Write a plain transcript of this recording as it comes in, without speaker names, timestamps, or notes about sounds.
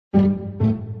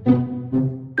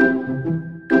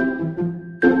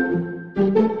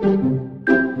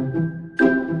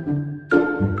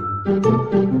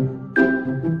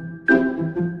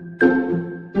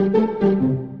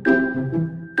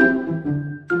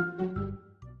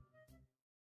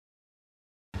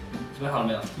准备好了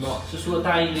没有？没有，是除了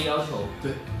大一的要求。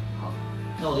对。好，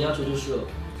那我的要求就是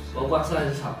我要刮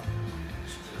30场。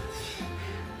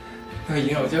那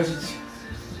赢了我就要去。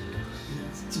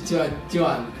今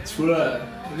晚除了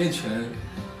练拳，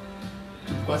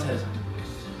就不刮菜场。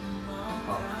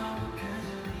好，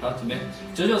好，准备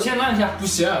，99先让一下。不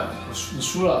行，你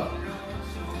输了。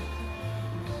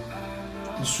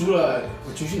你输了，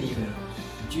我军训你1分钟。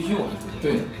军训我1分钟。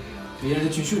对，别人是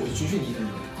军训，我就军训你1分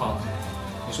钟。好，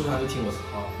你受伤就听我的。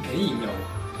好，肯定赢不了我。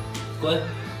滚！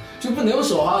就不能用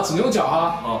手哈，只能用脚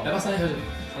哈。好，来吧，3个小时。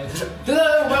等等，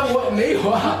我没有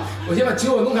啊，我先把结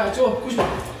果弄开，就过去。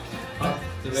好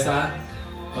，3、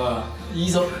2、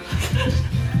1，走。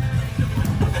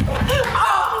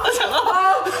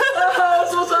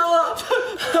受伤了！受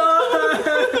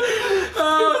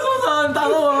伤了，你打到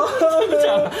我了！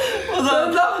我操，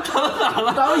打到哪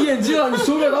了？打到眼睛了，你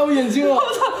手表打我眼睛了！我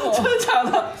操，真的假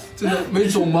的？真的没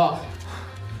肿吧？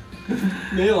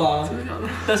没有啊，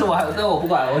但我不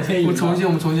管了，我先赢。我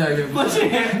们重新来一个。不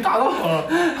行，打到我了，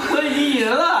我已经赢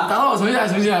了。打到我，重新来，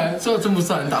这真不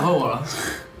算，你打到我了，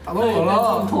打到我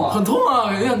了，很痛啊，很痛啊，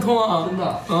肯定很痛啊，真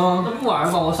的。那不玩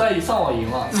吧，我上我赢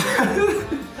了。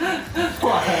不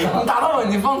玩了，你打到我，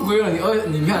你犯规了，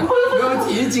你看，没有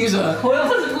体育精神。我又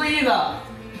不是故意的。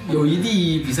友谊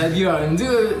第1，比赛第2，你这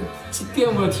个玷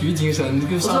污了体育精神，你这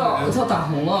个上来。我操，打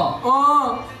红了。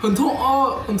啊，很痛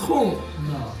啊，很痛。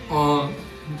真的。啊，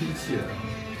对不起，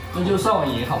那就上我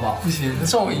赢好不好？不行，那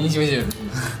上我赢行不行？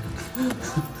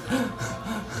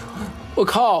我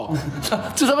靠，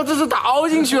这他妈这是打凹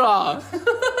进去了！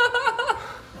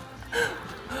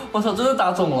我操，真的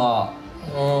打肿了！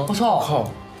我操！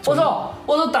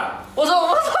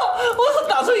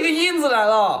打出一个印子来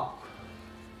了！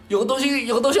有个东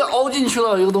西凹进去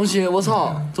了，有个东西，我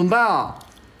操，怎么办啊？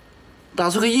打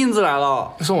出个印子来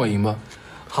了！算我赢吧。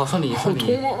好，算你赢，好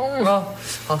痛啊！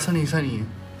好，算你赢。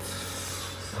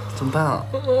怎么办啊？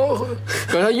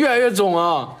感觉它越来越肿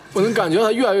啊！我能感觉到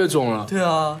它越来越肿了。对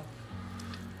啊，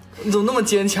你怎么那么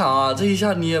坚强啊？这一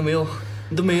下你也没有，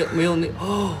你都没有那……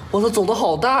哦，我操，肿得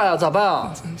好大呀！咋办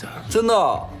啊？真的？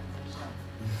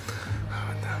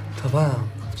咋办啊？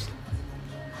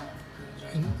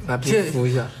来，别扶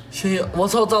一下。谢谢，我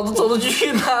操，走着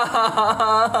去哪？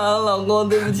老公，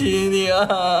对不起你啊！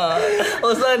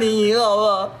我算你赢好不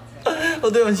好？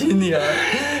我对不起你啊！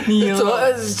你赢了。怎么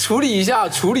处理一下？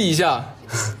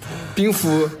冰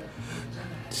敷。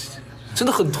真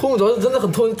的很痛，主要是真的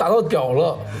很痛，打到表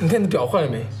了。你看你的表坏了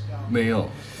没？没有。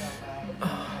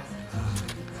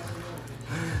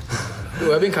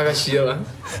我要变卡卡西了。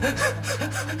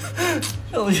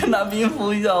那我去拿冰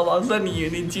敷一下好吧？算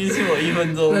你军训我1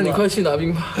分钟。那你快去拿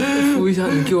冰吧，敷一下。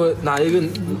你给我拿一个。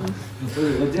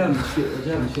我这样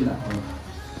去拿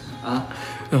啊？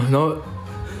然后，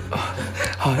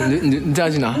好，你这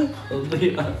样去拿。我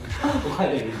累了，我快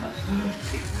点给他。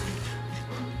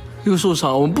又受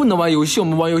伤，我们不能玩游戏，我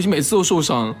们玩游戏每次都受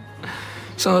伤，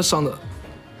伤的。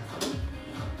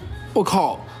我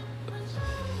靠，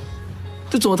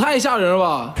这肿太吓人了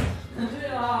吧！对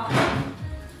啊。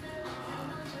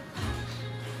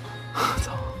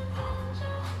操！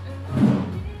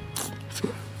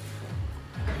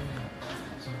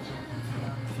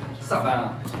咋办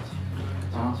啊？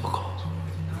我靠！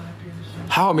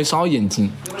还好没伤到眼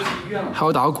睛，还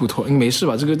好打到骨头，没事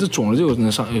吧？这肿了就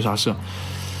有啥事？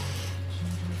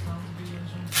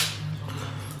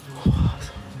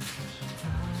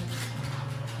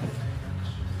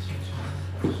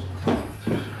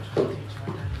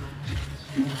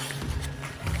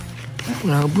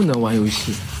不能玩游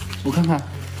戏，我看看，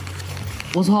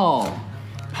我操，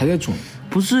还在肿，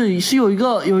不是有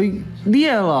一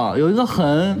裂了，有一个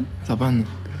痕，咋办呢？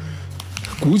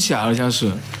鼓起来了，像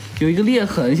是有一个裂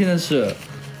痕，现在是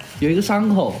有一个伤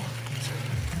口，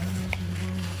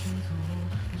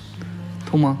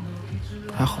痛吗？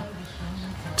还好，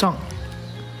胀。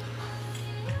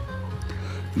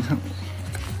你看，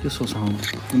又受伤了，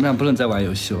你们俩不能再玩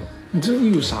游戏了。你这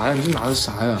有啥呀？你这拿的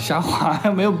啥呀？虾滑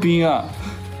呀，没有冰啊。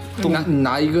你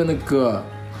拿一个那个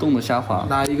冻的虾滑，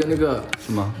拿一个那个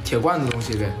什么铁罐的东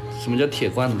西呗？什么叫铁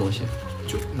罐的东西？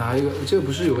就拿一个，这个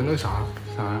不是有个那个啥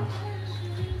呀？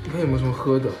你看有没有什么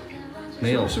喝的？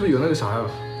没有，是不是有那个啥呀？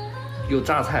有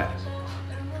榨菜。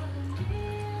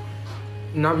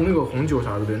你拿那个红酒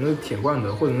啥的呗，那个铁罐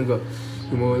的，或者那个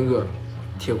有没有那个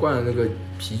铁罐的那个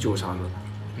啤酒啥的？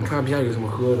你看看冰箱有什么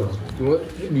喝的？有没有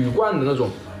铝罐的那种？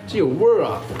这有味儿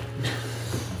啊！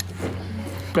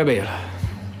拜拜了。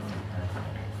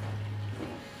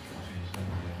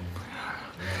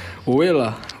我为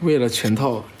了全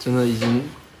套，真的已经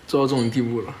做到这种地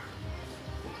步了。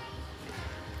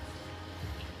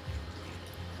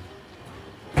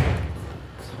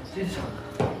这是啥？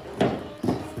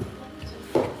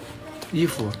衣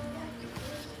服。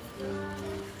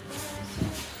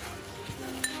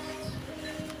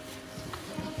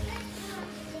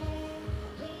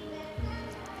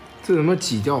这怎么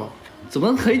挤掉？怎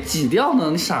么可以挤掉呢？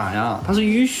你傻呀？它是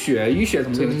淤血，淤血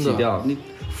怎么可以挤掉？你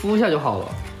敷一下就好了。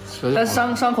但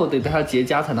伤口得它结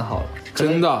痂才能好。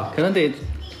真的？可能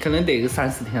得个3、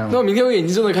4天了。那我明天我眼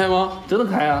睛睁得开吗？睁得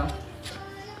开啊。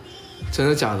真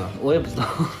的假的？我也不知道，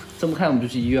睁不开我们就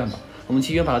去医院吧。我们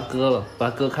去医院把它割了，把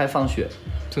它割开放血。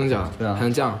真的假的？对啊。还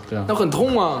能这样？对啊。那很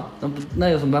痛啊。那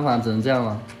有什么办法？只能这样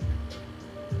了。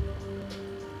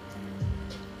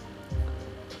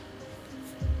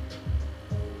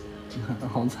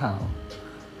好惨哦。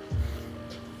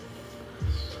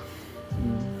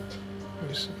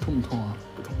没事。痛不痛啊？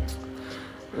不痛。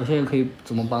我现在可以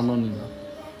怎么帮到你呢？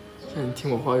那你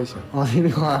听我话就行。我听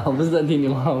你话，我不是在听你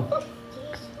话吗？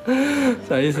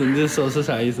啥意思？你这手是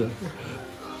啥意思？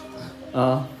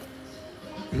啊？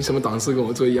你什么档次跟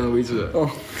我坐一样的位置？哦，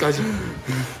加紧。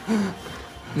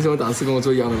你什么档次跟我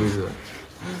坐一样的位置？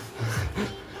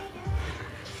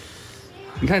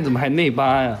你看你怎么还内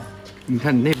八呀？你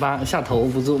看你内八下头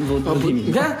不理你，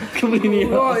你看不理你。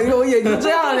哇，我眼睛这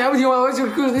样，你还不听我？你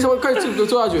什么快给我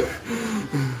坐下去！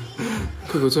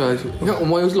快给我坐下去！你看我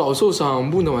们玩游戏老受伤，我们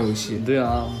不能玩游戏。对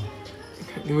啊。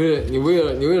你为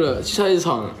了去菜市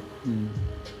场，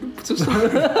不择手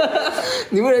段。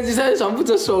你为了去菜市场不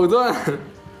择手段。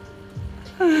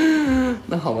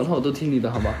那好吧，那我都听你的，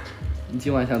好吧？你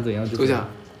今晚想怎样就坐下。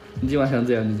你今晚想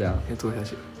怎样就怎样。先坐下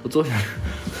去。我坐下去。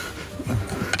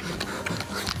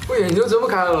我眼睛睁不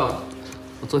开了。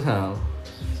我坐下来了。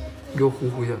你给我呼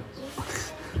呼一下。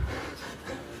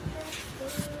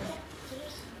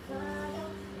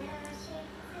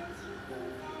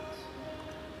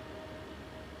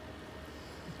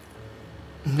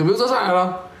有没有坐上来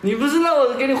了？你不是让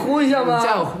我给你呼一下吗？这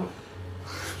样呼。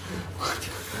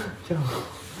这样。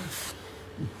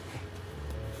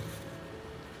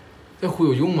这呼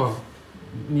有用吗？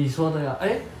你说的呀。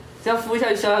哎，这样敷一下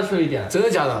就消下去了一点。真的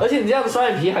假的？而且你这样双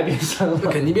眼皮还变深了。那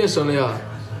肯定变深了呀。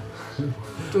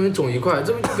这边肿一块，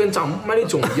这边就跟长麦粒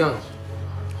肿一样。